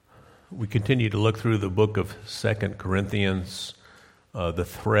We continue to look through the book of 2 Corinthians, the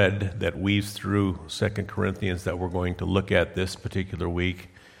thread that weaves through 2 Corinthians that we're going to look at this particular week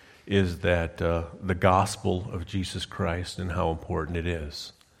is that the gospel of Jesus Christ and how important it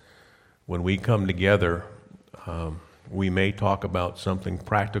is. When we come together, we may talk about something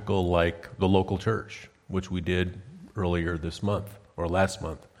practical like the local church, which we did earlier this month or last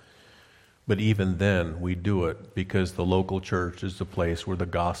month. But even then, we do it because the local church is the place where the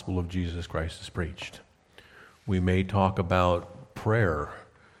gospel of Jesus Christ is preached. We may talk about prayer,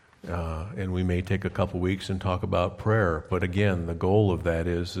 and we may take a couple weeks and talk about prayer. But again, the goal of that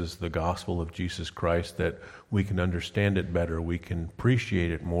is the gospel of Jesus Christ, that we can understand it better, we can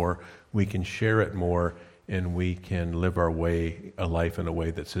appreciate it more, we can share it more, and we can live a life in a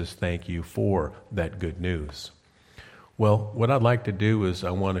way that says thank you for that good news. Well, what I'd like to do is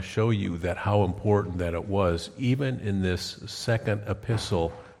I want to show you that how important that it was, even in this second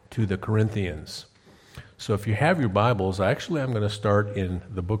epistle to the Corinthians. So if you have your Bibles, I'm going to start in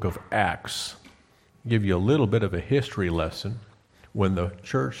the book of Acts, give you a little bit of a history lesson when the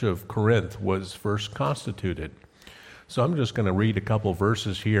church of Corinth was first constituted. So I'm just going to read a couple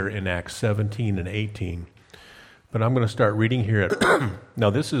verses here in Acts 17 and 18. But I'm going to start reading here. Now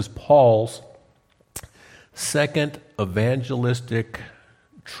this is Paul's second evangelistic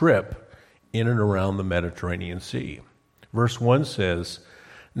trip in and around the Mediterranean Sea. Verse 1 says,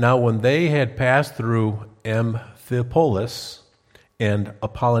 "Now when they had passed through Amphipolis and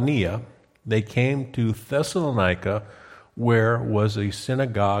Apollonia, they came to Thessalonica, where was a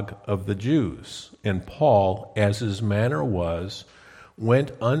synagogue of the Jews. And Paul, as his manner was,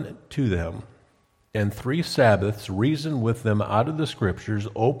 went unto them, and 3 Sabbaths reasoned with them out of the Scriptures,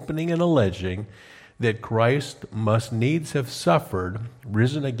 opening and alleging that Christ must needs have suffered,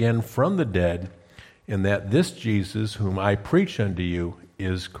 risen again from the dead, and that this Jesus whom I preach unto you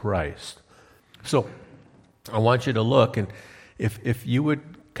is Christ." So I want you to look, and if you would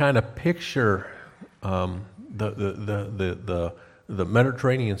kind of picture the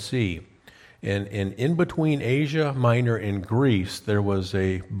Mediterranean Sea, and in between Asia Minor and Greece, there was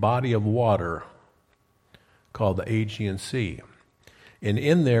a body of water called the Aegean Sea. And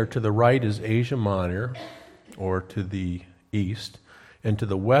in there, to the right is Asia Minor, or to the east, and to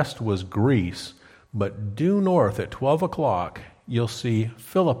the west was Greece. But due north at 12 o'clock, you'll see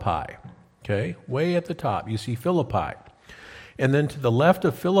Philippi, okay? Way at the top, you see Philippi. And then to the left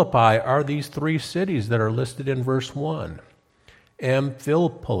of Philippi are these 3 cities that are listed in verse 1.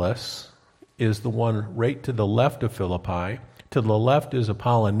 Amphipolis is the one right to the left of Philippi. To the left is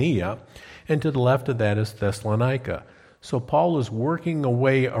Apollonia, and to the left of that is Thessalonica. So Paul is working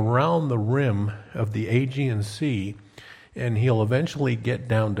away around the rim of the Aegean Sea, and he'll eventually get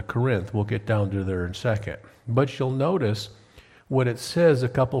down to Corinth. We'll get down to there in a second. But you'll notice what it says, a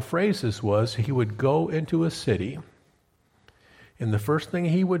couple phrases was, he would go into a city, and the first thing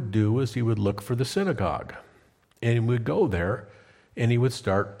he would do is he would look for the synagogue. And he would go there, and he would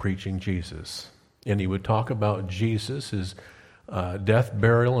start preaching Jesus. And he would talk about Jesus, his death,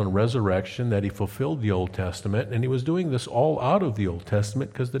 burial, and resurrection, that he fulfilled the Old Testament, and he was doing this all out of the Old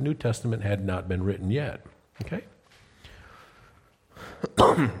Testament because the New Testament had not been written yet. Okay?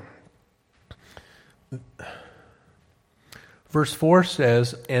 Verse 4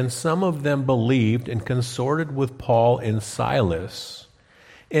 says, "And some of them believed and consorted with Paul and Silas,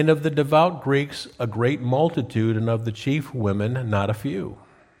 and of the devout Greeks a great multitude, and of the chief women not a few.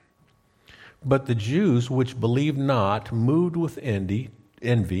 But the Jews which believed not, moved with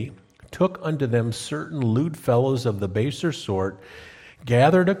envy, took unto them certain lewd fellows of the baser sort,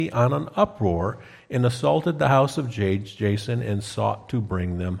 gathered on an uproar, and assaulted the house of Jason, and sought to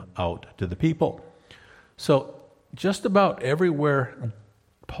bring them out to the people." So just about everywhere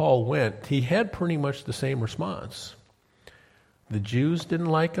Paul went, he had pretty much the same response. The Jews didn't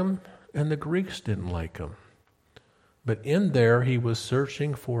like him, and the Greeks didn't like him. But in there, he was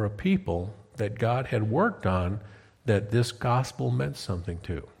searching for a people that God had worked on, that this gospel meant something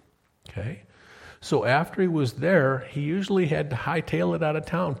to. Okay? So after he was there, he usually had to hightail it out of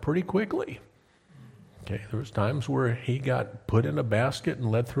town pretty quickly. Okay? There was times where he got put in a basket and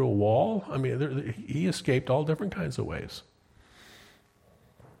led through a wall. I mean, he escaped all different kinds of ways.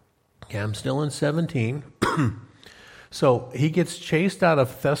 Okay, I'm still in 17. So he gets chased out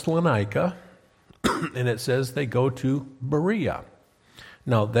of Thessalonica, and it says they go to Berea.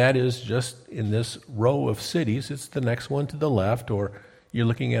 Now, that is just in this row of cities. It's the next one to the left, or you're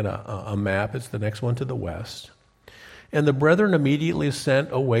looking at a map. It's the next one to the west. "And the brethren immediately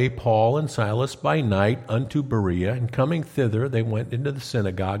sent away Paul and Silas by night unto Berea, and coming thither, they went into the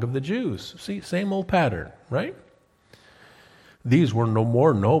synagogue of the Jews." See, same old pattern, right? These were no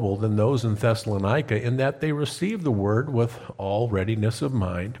more noble than those in Thessalonica in that they received the word with all readiness of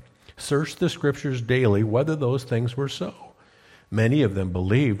mind, searched the Scriptures daily whether those things were so. Many of them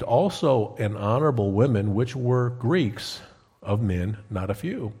believed, also an honorable women, which were Greeks, of men not a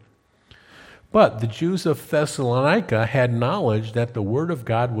few. But the Jews of Thessalonica had knowledge that the word of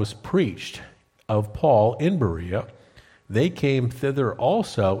God was preached of Paul in Berea. They came thither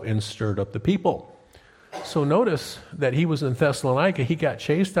also and stirred up the people. So notice that he was in Thessalonica. He got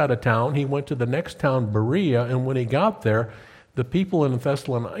chased out of town. He went to the next town, Berea, and when he got there, the people in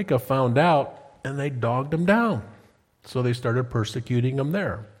Thessalonica found out, and they dogged him down. So they started persecuting him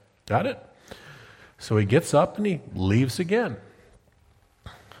there. Got it? So he gets up and he leaves again.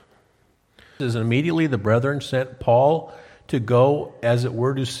 It says, immediately the brethren sent Paul to go, as it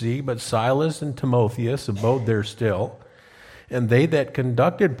were, to sea, but Silas and Timotheus abode there still. And they that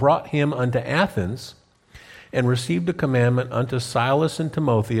conducted brought him unto Athens, and received a commandment unto Silas and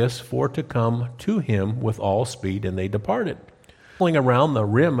Timotheus for to come to him with all speed, and they departed. Traveling around the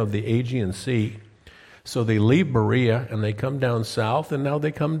rim of the Aegean Sea, so they leave Berea, and they come down south, and now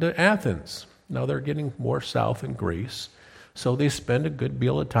they come to Athens. Now they're getting more south in Greece, so they spend a good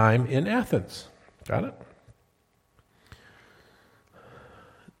deal of time in Athens. Got it?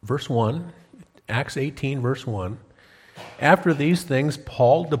 Verse 1, Acts 18, verse 1. After these things,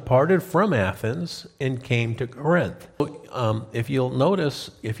 Paul departed from Athens and came to Corinth. If you'll notice,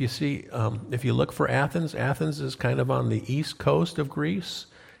 if you look for Athens, Athens is kind of on the east coast of Greece,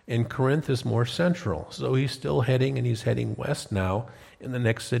 and Corinth is more central. So he's still heading, and he's heading west now, and the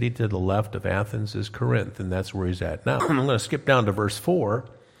next city to the left of Athens is Corinth, and that's where he's at now. I'm going to skip down to verse 4,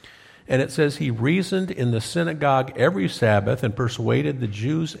 and it says, he reasoned in the synagogue every Sabbath and persuaded the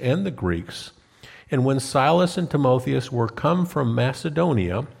Jews and the Greeks. And when Silas and Timotheus were come from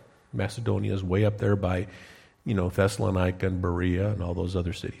Macedonia, Macedonia is way up there by, Thessalonica and Berea and all those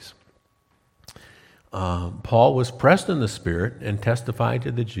other cities. Paul was pressed in the Spirit and testified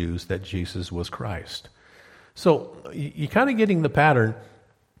to the Jews that Jesus was Christ. So you're kind of getting the pattern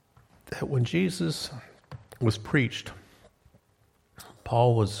that when Jesus was preached,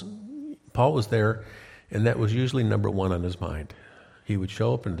 Paul was there, and that was usually number one on his mind. He would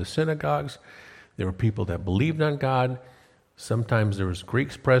show up in the synagogues. There were people that believed on God. Sometimes there was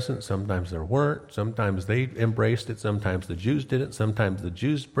Greeks present. Sometimes there weren't. Sometimes they embraced it. Sometimes the Jews didn't. Sometimes the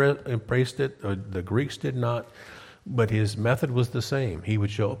Jews embraced it. Or the Greeks did not. But his method was the same. He would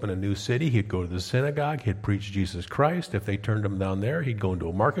show up in a new city. He'd go to the synagogue. He'd preach Jesus Christ. If they turned him down there, he'd go into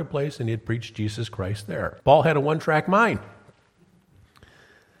a marketplace and he'd preach Jesus Christ there. Paul had a one-track mind.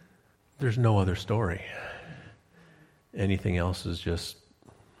 There's no other story. Anything else is just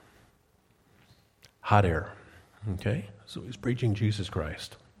hot air. Okay? So he's preaching Jesus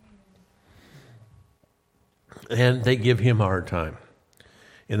Christ. And they give him a hard time.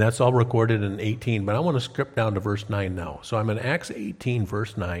 And that's all recorded in 18. But I want to skip down to verse 9 now. So I'm in Acts 18,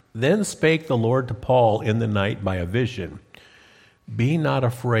 verse 9. Then spake the Lord to Paul in the night by a vision. Be not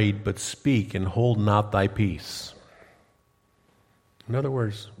afraid, but speak, and hold not thy peace. In other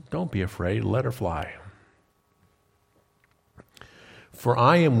words, don't be afraid. Let her fly. For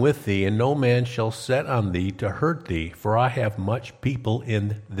I am with thee, and no man shall set on thee to hurt thee, for I have much people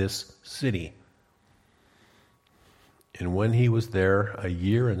in this city. And when he was there 1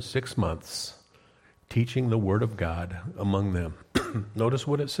 year and 6 months, teaching the word of God among them. Notice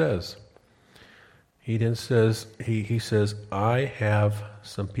what it says. He says, I have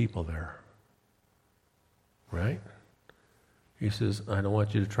some people there. Right? He says, I don't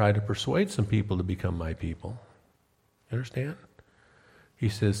want you to try to persuade some people to become my people. You understand? He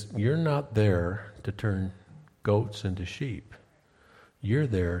says, you're not there to turn goats into sheep. You're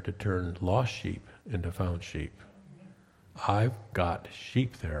there to turn lost sheep into found sheep. I've got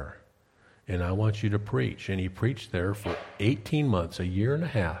sheep there, and I want you to preach. And he preached there for 18 months, 1.5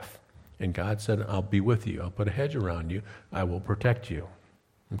 years. And God said, I'll be with you. I'll put a hedge around you. I will protect you.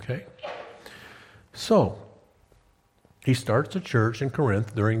 Okay? So, he starts a church in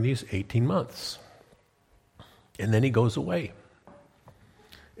Corinth during these 18 months. And then he goes away.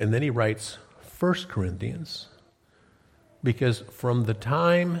 And then he writes 1 Corinthians, because from the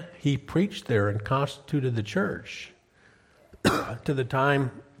time he preached there and constituted the church to the time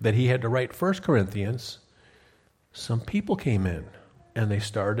that he had to write 1 Corinthians, some people came in and they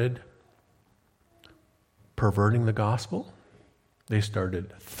started perverting the gospel. They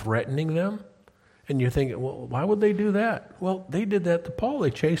started threatening them. And you're thinking, well, why would they do that? Well, they did that to Paul.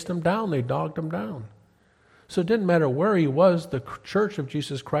 They chased him down. They dogged him down. So it didn't matter where he was, the church of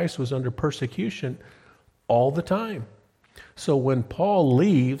Jesus Christ was under persecution all the time. So when Paul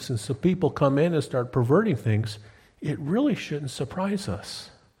leaves and some people come in and start perverting things, it really shouldn't surprise us.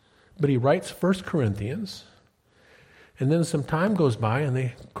 But he writes 1 Corinthians, and then some time goes by and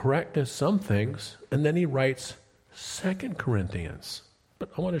they correct some things, and then he writes 2 Corinthians. But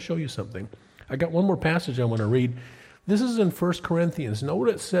I want to show you something. I got one more passage I want to read. This is in 1 Corinthians. Know what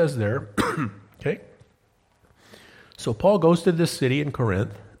it says there. Okay? So Paul goes to this city in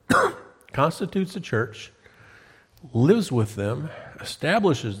Corinth, constitutes a church, lives with them,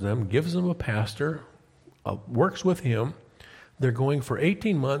 establishes them, gives them a pastor, works with him. They're going for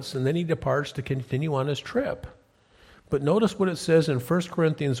 18 months, and then he departs to continue on his trip. But notice what it says in 1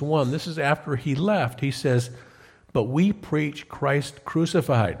 Corinthians 1. This is after he left. He says, but we preach Christ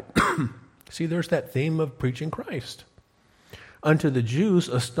crucified. See, there's that theme of preaching Christ. Unto the Jews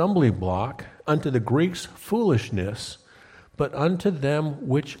a stumbling block, unto the Greeks foolishness, but unto them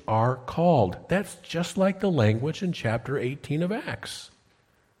which are called. That's just like the language in chapter 18 of Acts.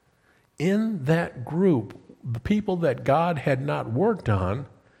 In that group, the people that God had not worked on,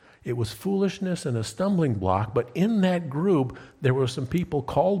 it was foolishness and a stumbling block, but in that group, there were some people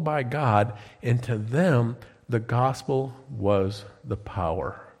called by God, and to them, the gospel was the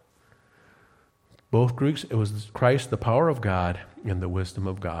power. Both Greeks, it was Christ, the power of God, and the wisdom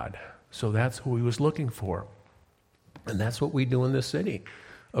of God. So that's who he was looking for. And that's what we do in this city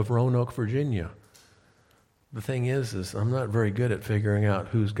of Roanoke, Virginia. The thing is I'm not very good at figuring out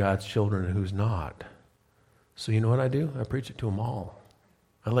who's God's children and who's not. So you know what I do? I preach it to them all.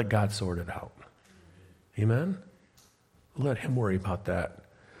 I let God sort it out. Amen? Let him worry about that.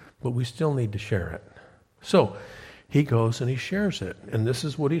 But we still need to share it. So he goes and he shares it. And this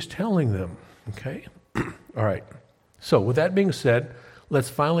is what he's telling them. Okay? All right. So with that being said, let's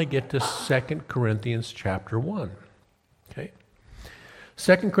finally get to 2 Corinthians chapter 1. Okay?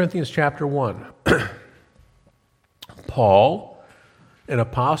 2 Corinthians chapter 1. Paul, an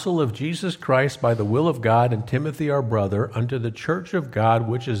apostle of Jesus Christ by the will of God, and Timothy our brother, unto the church of God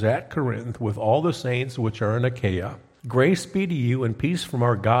which is at Corinth, with all the saints which are in Achaia, grace be to you and peace from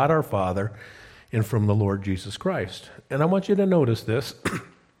our God our Father and from the Lord Jesus Christ. And I want you to notice this.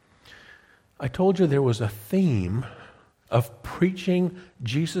 I told you there was a theme of preaching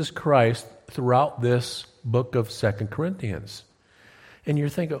Jesus Christ throughout this book of 2 Corinthians. And you're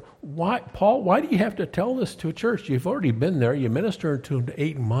thinking, why, Paul, why do you have to tell this to a church? You've already been there. You ministered to them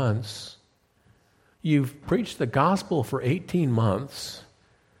 8 months. You've preached the gospel for 18 months.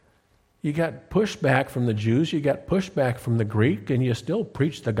 You got pushback from the Jews. You got pushback from the Greek, and you still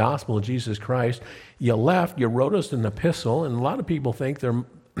preached the gospel of Jesus Christ. You left. You wrote us an epistle, and a lot of people think there,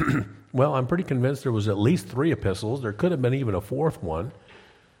 well, I'm pretty convinced there was at least 3 epistles. There could have been even a 4th one,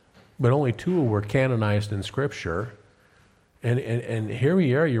 but only 2 were canonized in Scripture. And here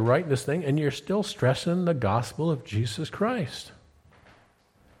we are, you're writing this thing, and you're still stressing the gospel of Jesus Christ.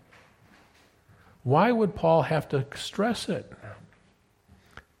 Why would Paul have to stress it?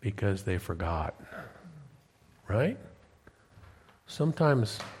 Because they forgot, right?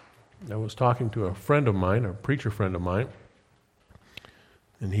 Sometimes I was talking to a friend of mine, a preacher friend of mine,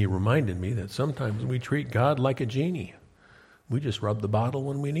 and he reminded me that sometimes we treat God like a genie. We just rub the bottle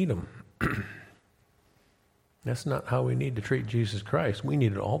when we need him. That's not how we need to treat Jesus Christ. We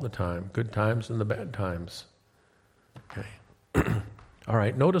need it all the time, good times and the bad times. Okay. All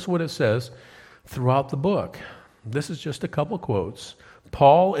right, notice what it says throughout the book. This is just a couple quotes.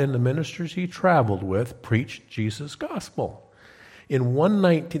 Paul and the ministers he traveled with preached Jesus' gospel. In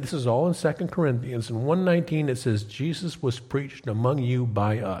 1:19, this is all in 2 Corinthians. In 1:19 it says, Jesus was preached among you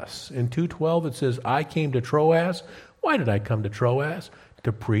by us. In 2:12 it says, I came to Troas. Why did I come to Troas?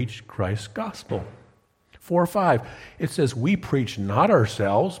 To preach Christ's gospel. 4:5, it says, we preach not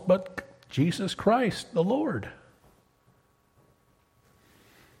ourselves, but Jesus Christ, the Lord.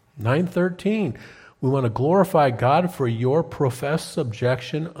 9:13, we want to glorify God for your professed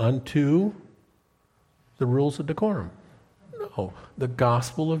subjection unto the rules of decorum. No, the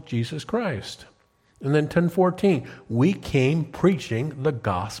gospel of Jesus Christ. And then 10:14, we came preaching the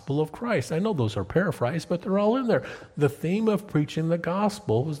gospel of Christ. I know those are paraphrased, but they're all in there. The theme of preaching the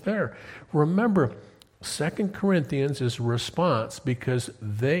gospel was there. Remember, 2 Corinthians is a response because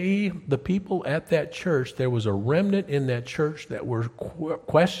the people at that church, there was a remnant in that church that were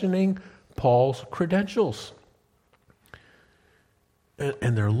questioning Paul's credentials.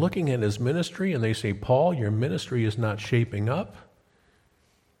 And they're looking at his ministry and they say, Paul, your ministry is not shaping up.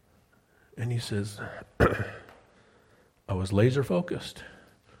 And he says, I was laser focused.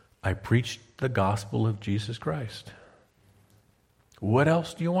 I preached the gospel of Jesus Christ. What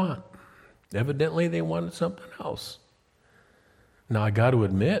else do you want? Evidently, they wanted something else. Now, I got to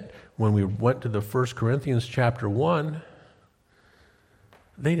admit, when we went to the 1 Corinthians chapter 1,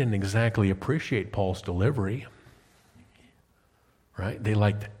 they didn't exactly appreciate Paul's delivery. right? They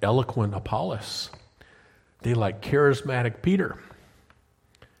liked eloquent Apollos. They liked charismatic Peter.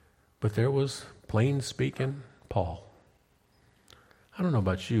 But there was plain speaking Paul. I don't know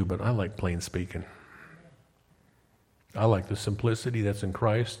about you, but I like plain speaking. I like the simplicity that's in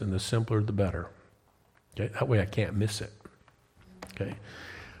Christ, and the simpler the better. Okay? That way I can't miss it. Okay?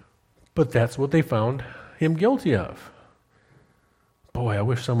 But that's what they found him guilty of. Boy, I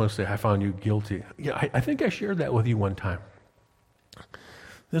wish someone would say, I found you guilty. Yeah, I think I shared that with you one time.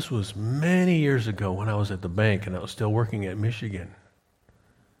 This was many years ago when I was at the bank and I was still working at Michigan.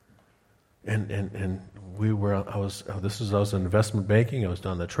 And we were, I was in investment banking. I was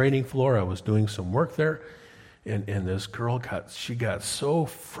on the trading floor. I was doing some work there. And this girl got so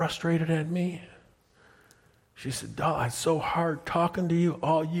frustrated at me. She said, "Doll, it's so hard talking to you.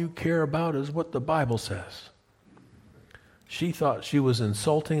 All you care about is what the Bible says." She thought she was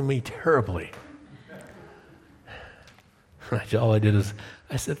insulting me terribly. All I did is,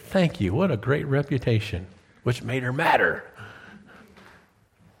 I said, "Thank you. What a great reputation," which made her madder.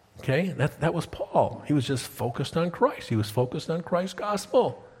 Okay, that was Paul. He was just focused on Christ. He was focused on Christ's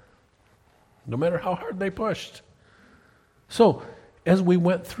gospel, no matter how hard they pushed. So, as we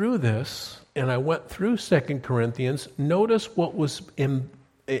went through this, and I went through 2 Corinthians, notice what was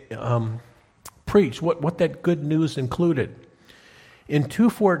preached, what that good news included. In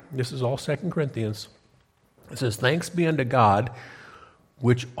 2:4, this is all 2 Corinthians, it says, "Thanks be unto God,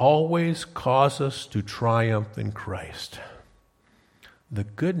 which always causes us to triumph in Christ." The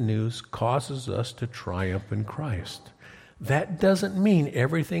good news causes us to triumph in Christ. That doesn't mean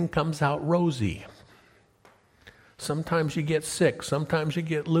everything comes out rosy. Sometimes you get sick. Sometimes you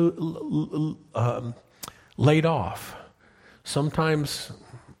get laid off. Sometimes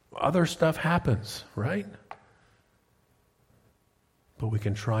other stuff happens, right? But we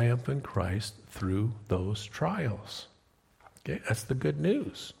can triumph in Christ through those trials. Okay, that's the good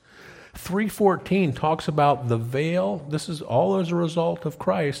news. 3:14 talks about the veil. This is all as a result of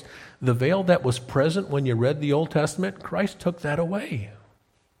Christ. The veil that was present when you read the Old Testament, Christ took that away.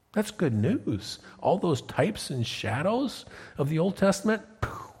 That's good news. All those types and shadows of the Old Testament,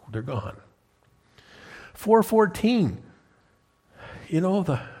 they're gone. 4:14,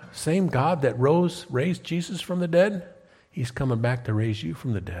 the same God that raised Jesus from the dead, he's coming back to raise you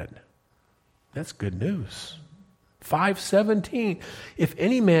from the dead. That's good news. 5:17, "If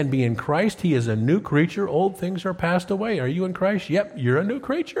any man be in Christ, he is a new creature. Old things are passed away." Are you in Christ? Yep, you're a new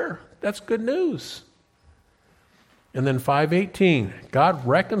creature. That's good news. And then 5:18, "God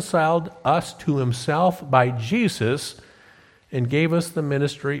reconciled us to himself by Jesus and gave us the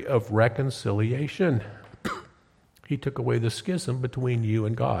ministry of reconciliation." He took away the schism between you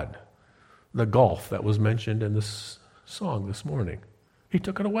and God, the gulf that was mentioned in this song this morning. He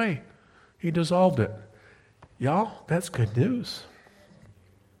took it away. He dissolved it. Y'all, that's good news.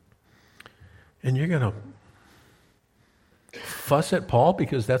 And you're going to fuss at Paul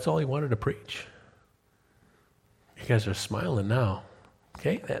because that's all he wanted to preach? You guys are smiling now.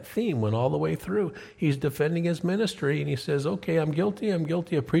 Okay, that theme went all the way through. He's defending his ministry and he says, okay, I'm guilty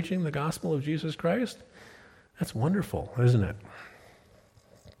of preaching the gospel of Jesus Christ. That's wonderful, isn't it?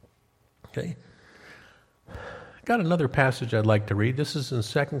 Okay. Got another passage I'd like to read. This is in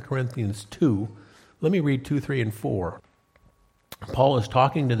 2 Corinthians 2. Let me read 2, 3, and 4. Paul is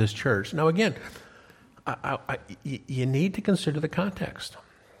talking to this church. Now again, you need to consider the context.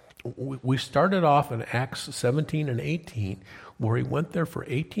 We started off in Acts 17 and 18, where he went there for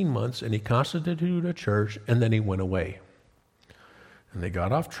 18 months and he constituted a church and then he went away. And they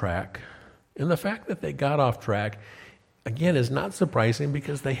got off track. And the fact that they got off track, again, is not surprising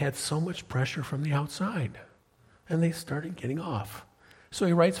because they had so much pressure from the outside. And they started getting off. So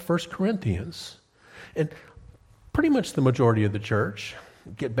he writes 1 Corinthians. And pretty much the majority of the church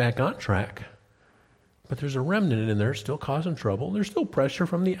get back on track. But there's a remnant in there still causing trouble. There's still pressure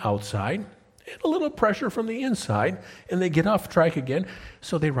from the outside and a little pressure from the inside. And they get off track again.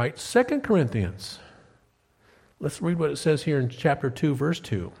 So they write 2 Corinthians. Let's read what it says here in chapter 2, verse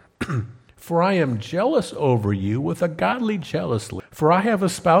 2. "For I am jealous over you with a godly jealousy. For I have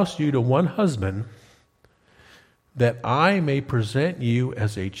espoused you to one husband, that I may present you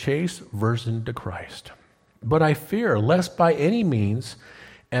as a chaste virgin to Christ. But I fear, lest by any means,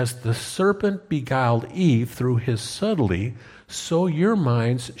 as the serpent beguiled Eve through his subtlety, so your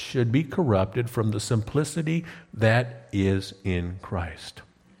minds should be corrupted from the simplicity that is in Christ."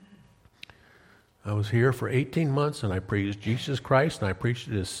 I was here for 18 months and I preached Jesus Christ and I preached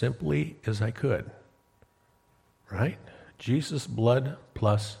it as simply as I could. Right? Jesus' blood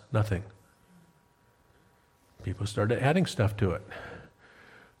plus nothing. People started adding stuff to it.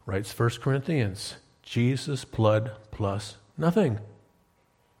 Writes 1 Corinthians, Jesus' blood plus nothing.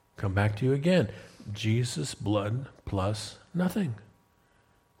 come back to you again. Jesus' blood plus nothing.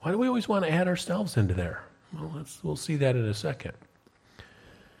 Why do we always want to add ourselves into there? Well, we'll see that in a second.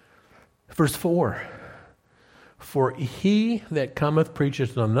 Verse 4, for he that cometh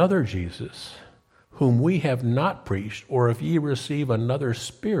preacheth another Jesus, whom we have not preached, or if ye receive another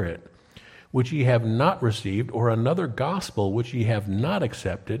spirit, which ye have not received, or another gospel which ye have not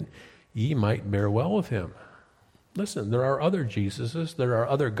accepted, ye might bear well with him. Listen, there are other Jesuses, there are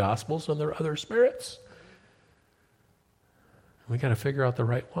other gospels, and there are other spirits. We got to figure out the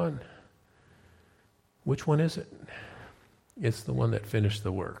right one. Which one is it? It's the one that finished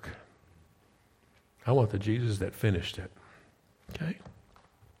the work. I want the Jesus that finished it. Okay?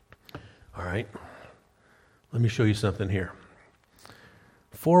 All right. Let me show you something here.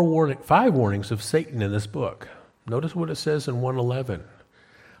 5 warnings of Satan in this book. Notice what it says in 1:11.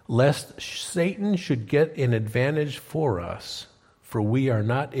 Lest Satan should get an advantage for us, for we are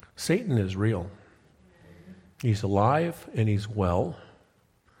not... Satan is real. He's alive and he's well,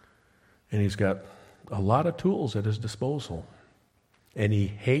 and he's got a lot of tools at his disposal, and he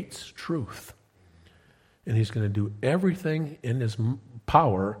hates truth. And he's going to do everything in his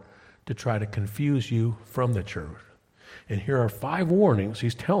power to try to confuse you from the truth. And here are 5 warnings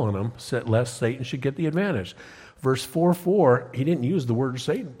he's telling them, lest Satan should get the advantage. Verse 4:4, he didn't use the word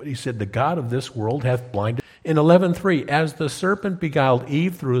Satan, but he said, the God of this world hath blinded. In 11:3, as the serpent beguiled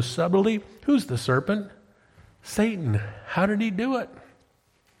Eve through his subtlety, who's the serpent? Satan. How did he do it?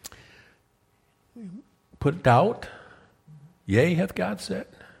 Put doubt. Yea, hath God said.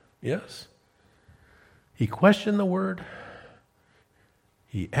 Yes. He questioned the word.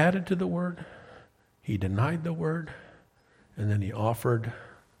 He added to the word. He denied the word. And then he offered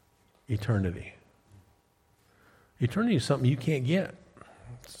eternity. Eternity is something you can't get.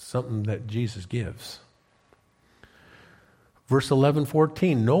 It's something that Jesus gives. Verse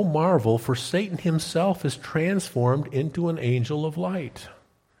 11:14, no marvel, for Satan himself is transformed into an angel of light.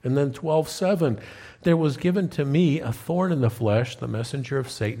 And then 12:7, there was given to me a thorn in the flesh, the messenger of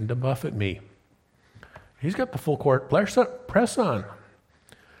Satan to buffet me. He's got the full court press on.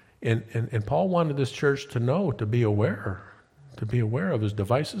 And Paul wanted this church to know, to be aware of his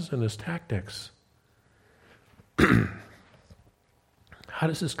devices and his tactics. How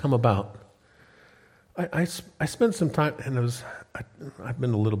does this come about? I spent some time, and I've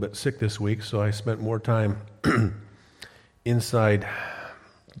been a little bit sick this week, so I spent more time inside,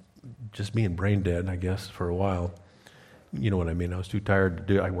 just being brain dead, I guess, for a while. You know what I mean? I was too tired to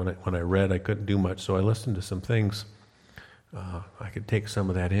do. When I read, I couldn't do much, so I listened to some things. I could take some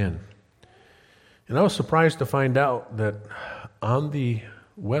of that in. And I was surprised to find out that on the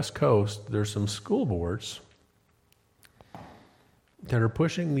West Coast, there's some school boards that are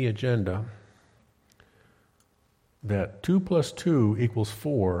pushing the agenda that 2 + 2 =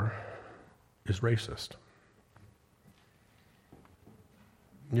 4 is racist.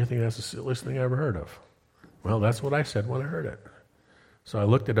 You think that's the silliest thing I ever heard of? Well, that's what I said when I heard it. So I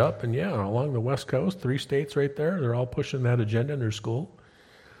looked it up, and yeah, along the West Coast, 3 states right there, they're all pushing that agenda in their school.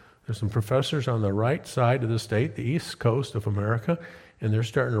 There's some professors on the right side of the state, the East Coast of America, and they're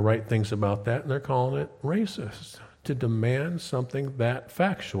starting to write things about that, and they're calling it racist. To demand something that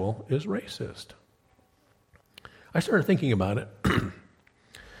factual is racist. I started thinking about it.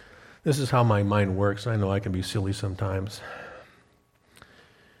 This is how my mind works. I know I can be silly sometimes.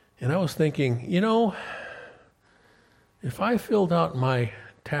 And I was thinking, if I filled out my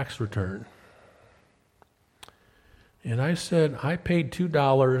tax return and I said I paid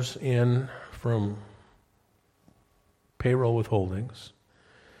 $2 in from payroll withholdings,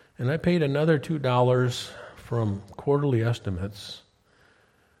 and I paid another $2 from quarterly estimates,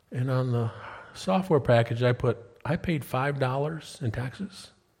 and on the software package I paid $5 in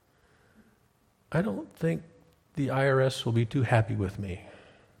taxes, I don't think the IRS will be too happy with me.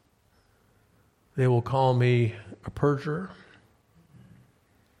 They will call me a perjurer,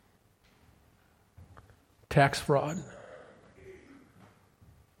 tax fraud,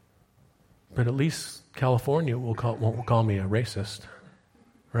 but at least California won't call me a racist,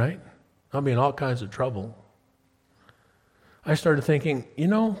 right? I'll be in all kinds of trouble. I started thinking,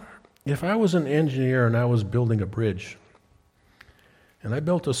 if I was an engineer and I was building a bridge, and I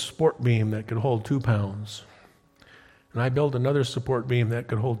built a support beam that could hold 2 pounds, and I built another support beam that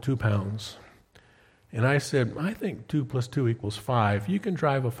could hold 2 pounds, and I said, I think 2 + 2 = 5. You can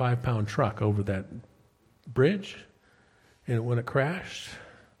drive a 5-pound truck over that bridge, and when it crashed,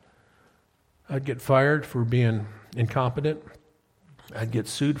 I'd get fired for being incompetent. I'd get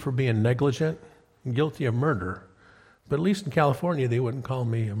sued for being negligent, and guilty of murder. But at least in California, they wouldn't call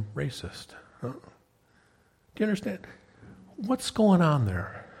me a racist. Huh? Do you understand? What's going on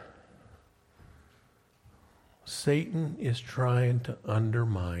there? Satan is trying to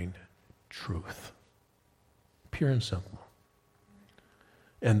undermine truth. Pure and simple.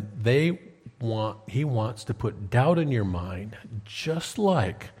 And he wants to put doubt in your mind, just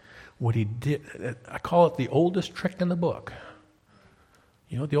like what he did. I call it the oldest trick in the book.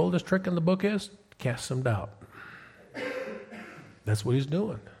 You know what the oldest trick in the book is? Cast some doubt. That's what he's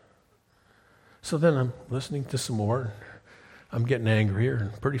doing. So then I'm listening to some more. I'm getting angrier,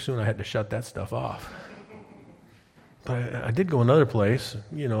 and pretty soon I had to shut that stuff off. But I did go another place,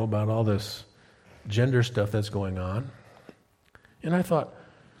 about all this gender stuff that's going on. And I thought,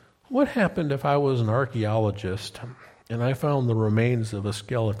 what happened if I was an archaeologist and I found the remains of a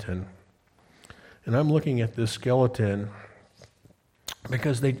skeleton? And I'm looking at this skeleton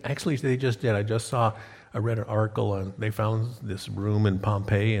because they just did. I read an article, and they found this room in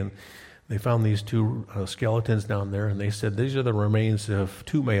Pompeii, and they found these two skeletons down there, and they said these are the remains of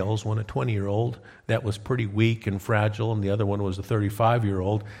two males, one a 20-year-old that was pretty weak and fragile, and the other one was a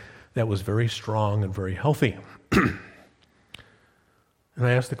 35-year-old that was very strong and very healthy. And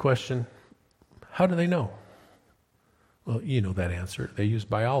I asked the question, how do they know? Well, you know that answer. They use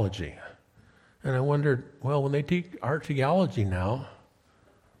biology. And I wondered, well, when they teach archaeology now,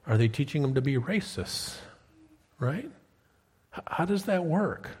 are they teaching them to be racists? Right? How does that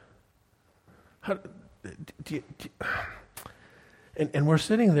work? And we're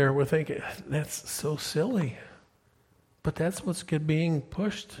sitting there, we're thinking, that's so silly. But that's what's being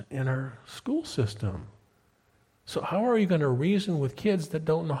pushed in our school system. So how are you going to reason with kids that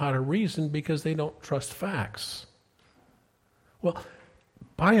don't know how to reason because they don't trust facts? Well,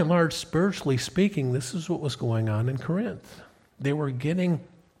 by and large, spiritually speaking, this is what was going on in Corinth. They were getting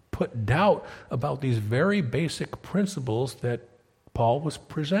put doubt about these very basic principles that Paul was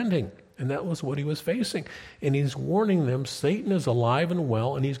presenting. And that was what he was facing. And he's warning them, Satan is alive and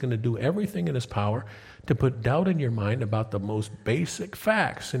well, and he's going to do everything in his power to put doubt in your mind about the most basic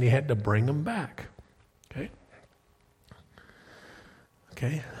facts. And he had to bring them back.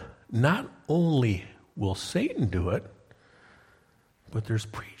 Okay? Not only will Satan do it, but there's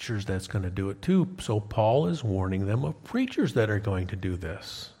preachers that's going to do it too. So Paul is warning them of preachers that are going to do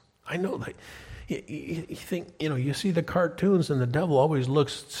this. I know that you think, you see the cartoons and the devil always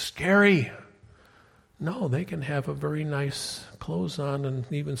looks scary. No, they can have a very nice clothes on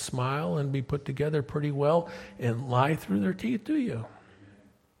and even smile and be put together pretty well and lie through their teeth to you.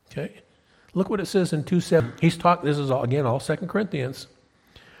 Okay? Look what it says in 2:7. This is all 2 Corinthians.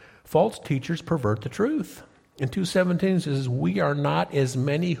 False teachers pervert the truth. In 2:17 it says, we are not as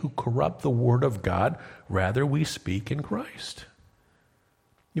many who corrupt the word of God, rather we speak in Christ.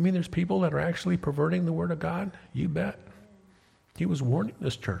 You mean there's people that are actually perverting the word of God? You bet. He was warning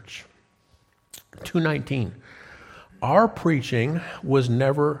this church. 2:19. Our preaching was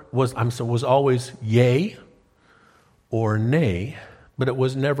always yea or nay, but it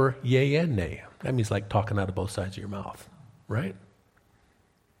was never yea and nay. That means like talking out of both sides of your mouth, right?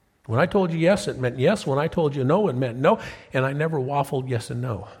 When I told you yes, it meant yes. When I told you no, it meant no. And I never waffled yes and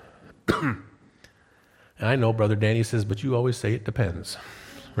no. And I know Brother Danny says, but you always say it depends.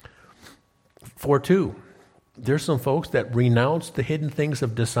 4:2. There's some folks that renounce the hidden things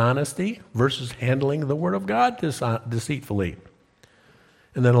of dishonesty versus handling the word of God deceitfully.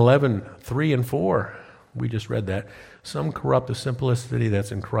 And then 11:3 and 4. We just read that. Some corrupt the simplicity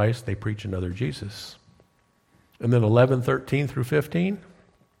that's in Christ. They preach another Jesus. And then 11:13 through 15.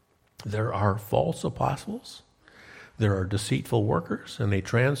 There are false apostles, there are deceitful workers, and they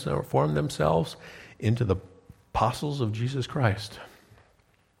transform themselves into the apostles of Jesus Christ.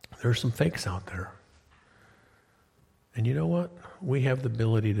 There are some fakes out there. And you know what? We have the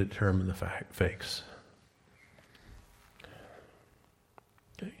ability to determine the fakes.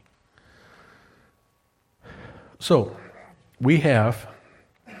 Okay. So, we have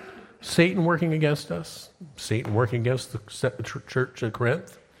Satan working against us, Satan working against the church at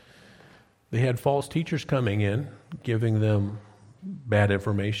Corinth. They had false teachers coming in, giving them bad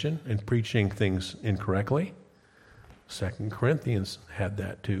information and preaching things incorrectly. 2 Corinthians had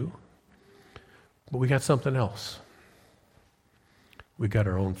that too. But we got something else. We got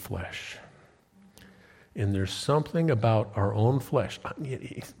our own flesh. And there's something about our own flesh.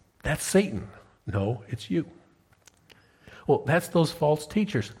 That's Satan. No, it's you. Well, that's those false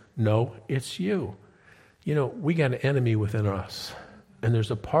teachers. No, it's you. We got an enemy within us. And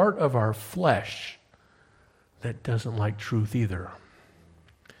there's a part of our flesh that doesn't like truth either.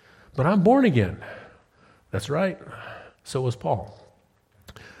 But I'm born again. That's right. So was Paul.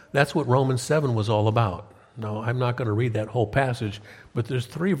 That's what Romans 7 was all about. No, I'm not going to read that whole passage, but there's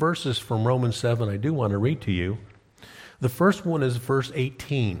 3 verses from Romans 7 I do want to read to you. The first one is verse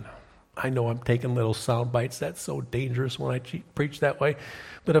 18. I know I'm taking little sound bites. That's so dangerous when I preach that way.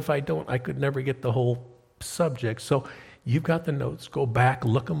 But if I don't, I could never get the whole subject. So you've got the notes. Go back,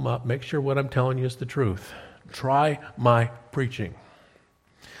 look them up, make sure what I'm telling you is the truth. Try my preaching.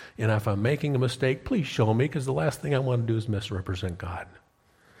 And if I'm making a mistake, please show me, because the last thing I want to do is misrepresent God.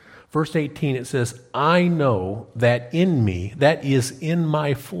 Verse 18, it says, I know that in me, that is in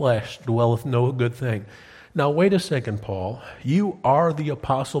my flesh, dwelleth no good thing. Now, wait a second, Paul. You are the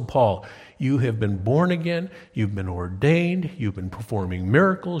Apostle Paul. You have been born again. You've been ordained. You've been performing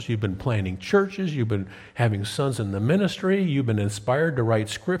miracles. You've been planting churches. You've been having sons in the ministry. You've been inspired to write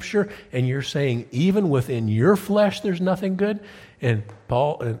Scripture. And you're saying even within your flesh there's nothing good? And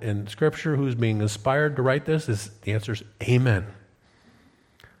Paul, in Scripture, who's being inspired to write this, the answer is amen.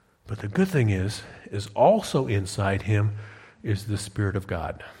 But the good thing is also inside him is the Spirit of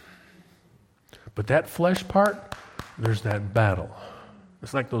God. But that flesh part, there's that battle.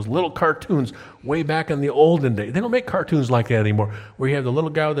 It's like those little cartoons way back in the olden days. They don't make cartoons like that anymore, where you have the little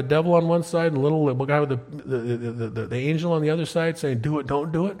guy with the devil on one side and the little guy with the angel on the other side saying, do it,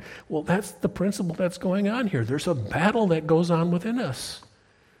 don't do it. Well, that's the principle that's going on here. There's a battle that goes on within us.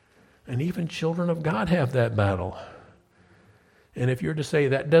 And even children of God have that battle. And if you're to say,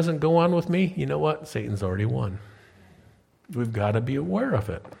 that doesn't go on with me, you know what? Satan's already won. We've got to be aware of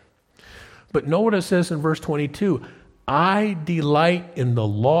it. But know what it says in verse 22. I delight in the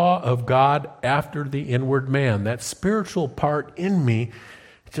law of God after the inward man. That spiritual part in me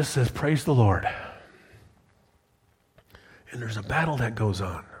just says, praise the Lord. And there's a battle that goes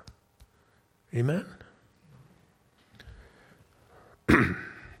on. Amen?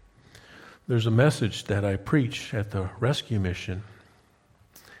 There's a message that I preach at the rescue mission.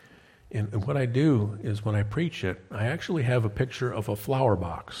 And what I do is when I preach it, I actually have a picture of a flower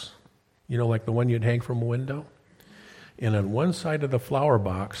box. You know, like the one you'd hang from a window? And on one side of the flower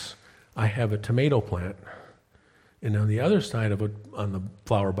box, I have a tomato plant. And on the other side of it, on the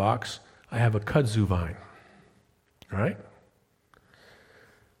flower box, I have a kudzu vine. All right?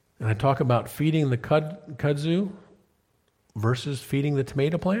 And I talk about feeding the kudzu versus feeding the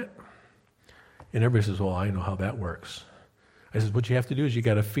tomato plant. And everybody says, well, I know how that works. I said, what you have to do is you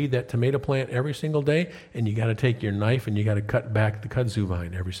got to feed that tomato plant every single day, and you got to take your knife and you got to cut back the kudzu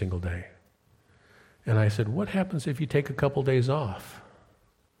vine every single day. And I said, what happens if you take a couple days off?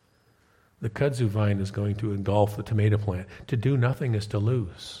 The kudzu vine is going to engulf the tomato plant. To do nothing is to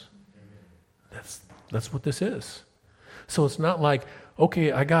lose. That's what this is. So it's not like,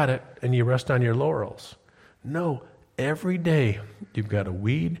 okay, I got it, and you rest on your laurels. No, every day you've got to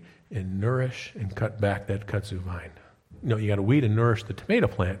weed and nourish and cut back that kudzu vine. No, you got to weed and nourish the tomato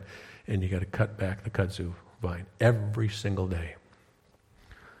plant, and you got to cut back the kudzu vine every single day.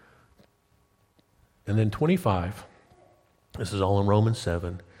 And then 25, this is all in Romans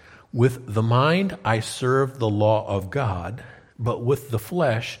 7. With the mind I serve the law of God, but with the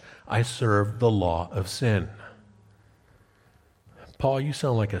flesh I serve the law of sin. Paul, you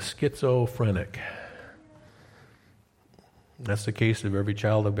sound like a schizophrenic. That's the case of every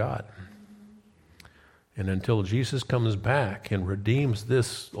child of God. And until Jesus comes back and redeems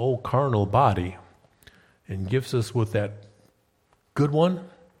this old carnal body and gives us with that good one,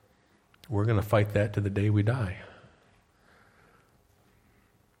 we're going to fight that to the day we die.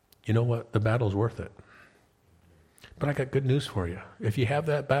 You know what? The battle's worth it. But I got good news for you. If you have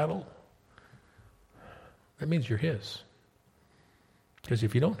that battle, that means you're his. Because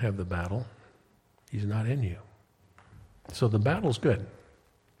if you don't have the battle, he's not in you. So the battle's good.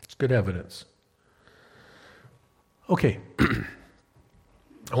 It's good evidence. Okay.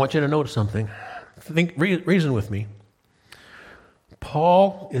 I want you to notice something. Reason with me.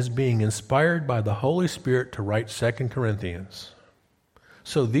 Paul is being inspired by the Holy Spirit to write 2 Corinthians.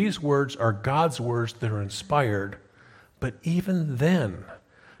 So these words are God's words that are inspired. But even then,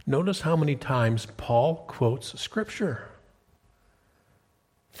 notice how many times Paul quotes Scripture.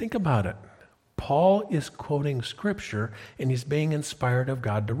 Think about it. Paul is quoting Scripture, and he's being inspired of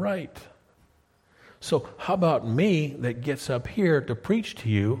God to write. So how about me that gets up here to preach to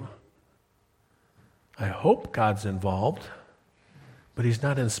you? I hope God's involved. But he's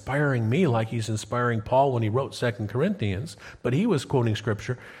not inspiring me like he's inspiring Paul when he wrote 2 Corinthians. But he was quoting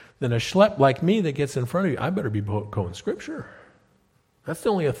Scripture. Then a schlep like me that gets in front of you, I better be quoting Scripture. That's the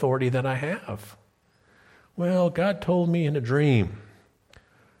only authority that I have. Well, God told me in a dream.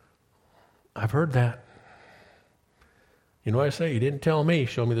 I've heard that. You know what I say? You didn't tell me,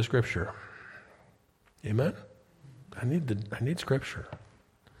 show me the Scripture. Amen? I need Scripture.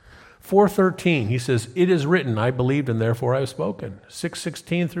 4:13, he says, it is written, I believed and therefore I have spoken.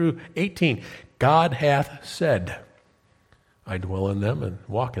 6:16 through 18, God hath said, I dwell in them and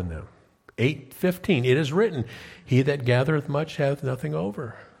walk in them. 8:15, it is written, he that gathereth much hath nothing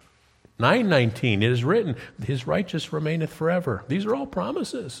over. 9:19, it is written, his righteous remaineth forever. These are all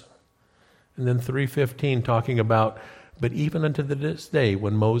promises. And then 3:15 talking about, but even unto this day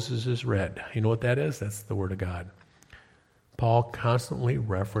when Moses is read. You know what that is? That's the Word of God. Paul constantly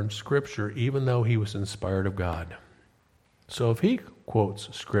referenced Scripture even though he was inspired of God. So if he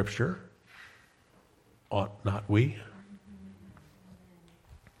quotes Scripture, ought not we?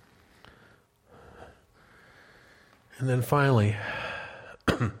 And then finally,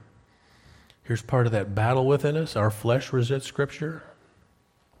 here's part of that battle within us. Our flesh resists Scripture.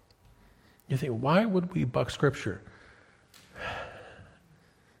 You think, why would we buck Scripture?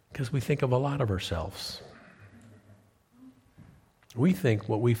 Because we think of a lot of ourselves. We think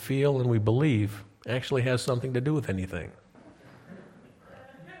what we feel and we believe actually has something to do with anything.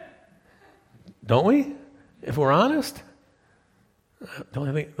 Don't we? If we're honest?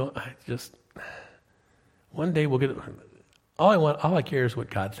 One day we'll get it. All I care is what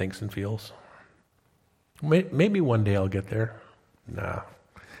God thinks and feels. Maybe one day I'll get there. No.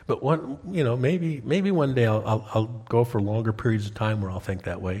 But maybe one day I'll go for longer periods of time where I'll think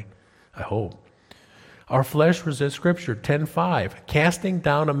that way. I hope. Our flesh resists Scripture. 10:5, casting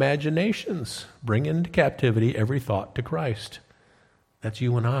down imaginations, bring into captivity every thought to Christ. That's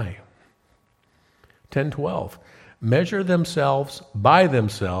you and I. 10:12, measure themselves by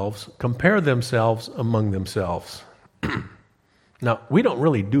themselves, compare themselves among themselves. Now, we don't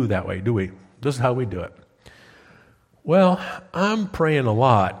really do that way, do we? This is how we do it. Well, I'm praying a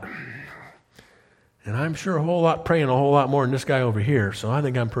lot, and I'm sure praying a whole lot more than this guy over here, so I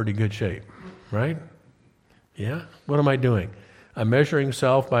think I'm pretty good shape, right? Yeah? What am I doing? I'm measuring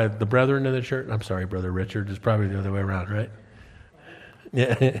self by the brethren in the church. I'm sorry, Brother Richard. It's probably the other way around, right?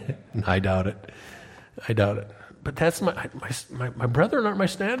 Yeah, I doubt it. But that's my brethren aren't my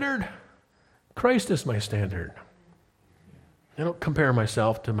standard. Christ is my standard. I don't compare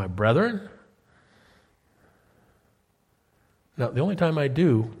myself to my brethren. Now, the only time I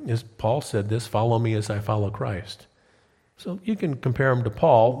do is Paul said this, follow me as I follow Christ. So you can compare him to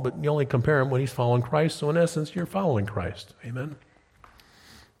Paul, but you only compare him when he's following Christ. So in essence, you're following Christ. Amen?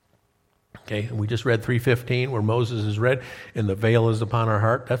 Okay, and we just read 3:15 where Moses is read, and the veil is upon our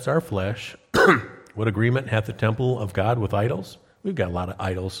heart. That's our flesh. What agreement hath the temple of God with idols? We've got a lot of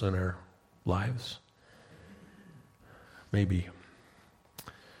idols in our lives. Maybe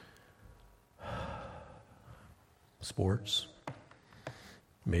sports,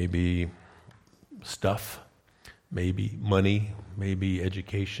 maybe stuff, maybe money, maybe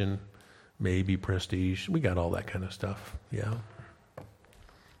education, maybe prestige. We got all that kind of stuff, yeah.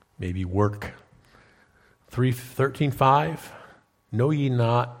 Maybe work. 13:5, know ye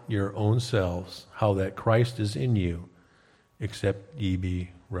not your own selves, how that Christ is in you, except ye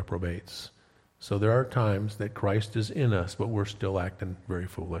be reprobates. So there are times that Christ is in us, but we're still acting very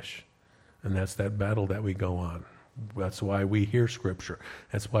foolish. And that's that battle that we go on. That's why we hear Scripture.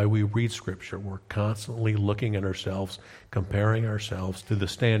 That's why we read Scripture. We're constantly looking at ourselves, comparing ourselves to the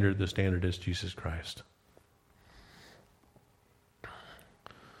standard. The standard is Jesus Christ.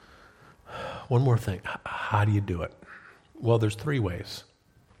 One more thing. How do you do it? Well, there's three ways.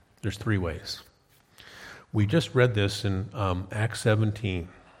 We just read this in Acts 17.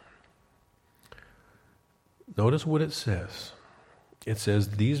 Notice what it says. It says,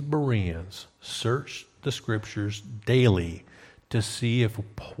 these Bereans searched the Scriptures daily to see if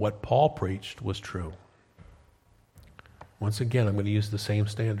what Paul preached was true. Once again, I'm going to use the same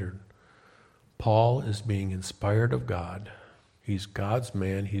standard. Paul is being inspired of God. He's God's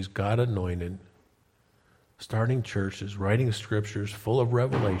man. He's God anointed. Starting churches, writing Scriptures full of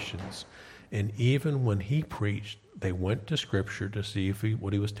revelations. And even when he preached, they went to Scripture to see if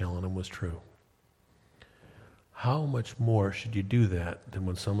what he was telling them was true. How much more should you do that than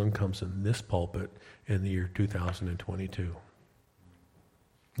when someone comes in this pulpit in the year 2022?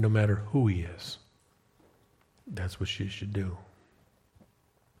 No matter who he is. That's what you should do.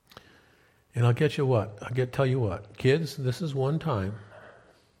 And I'll tell you what. Kids, this is one time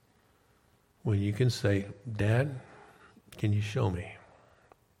when you can say, Dad, can you show me?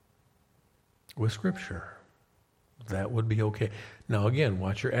 With Scripture. That would be okay. Now again,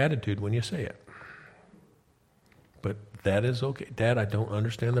 watch your attitude when you say it. But that is okay. Dad, I don't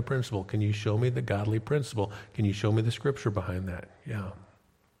understand the principle. Can you show me the godly principle? Can you show me the Scripture behind that? Yeah.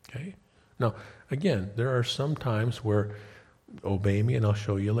 Okay? Now, again, there are some times where obey me and I'll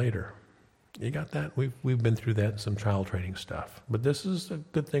show you later. You got that? We've been through that in some child training stuff. But this is a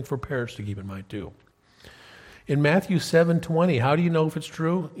good thing for parents to keep in mind too. In Matthew 7:20, how do you know if it's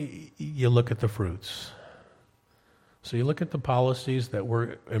true? You look at the fruits. So you look at the policies that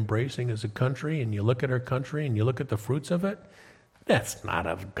we're embracing as a country, and you look at our country, and you look at the fruits of it, that's not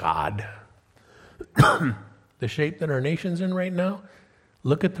of God. The shape that our nation's in right now,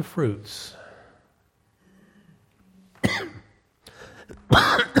 look at the fruits.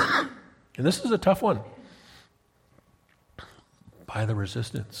 And this is a tough one. By the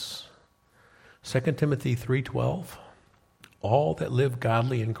resistance. 2 Timothy 3:12, all that live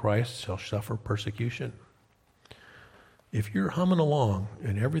godly in Christ shall suffer persecution. If you're humming along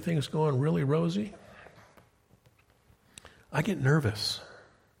and everything's going really rosy, I get nervous.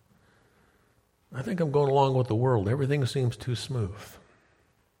 I think I'm going along with the world. Everything seems too smooth.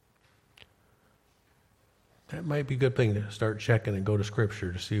 That might be a good thing to start checking and go to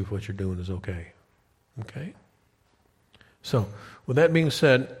Scripture to see if what you're doing is okay. Okay? So, with that being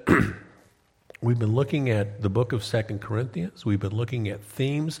said, we've been looking at the book of 2 Corinthians. We've been looking at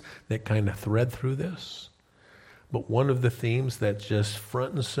themes that kind of thread through this. But one of the themes that's just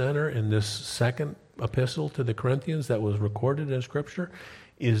front and center in this second epistle to the Corinthians that was recorded in Scripture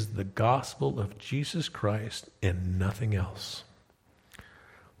is the gospel of Jesus Christ and nothing else.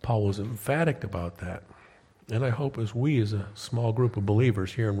 Paul was emphatic about that. And I hope as a small group of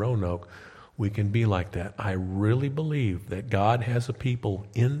believers here in Roanoke, we can be like that. I really believe that God has a people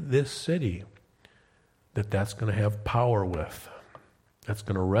in this city that's going to have power with, that's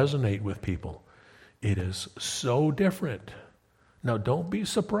going to resonate with people. It is so different. Now, don't be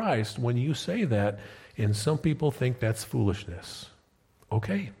surprised when you say that, and some people think that's foolishness.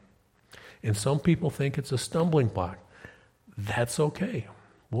 Okay. And some people think it's a stumbling block. That's okay.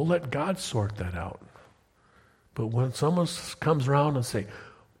 We'll let God sort that out. But when someone comes around and say,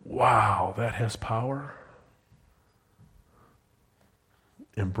 wow, that has power,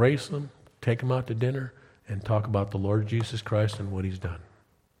 embrace them, take them out to dinner, and talk about the Lord Jesus Christ and what he's done.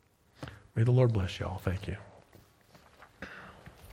 May the Lord bless you all. Thank you.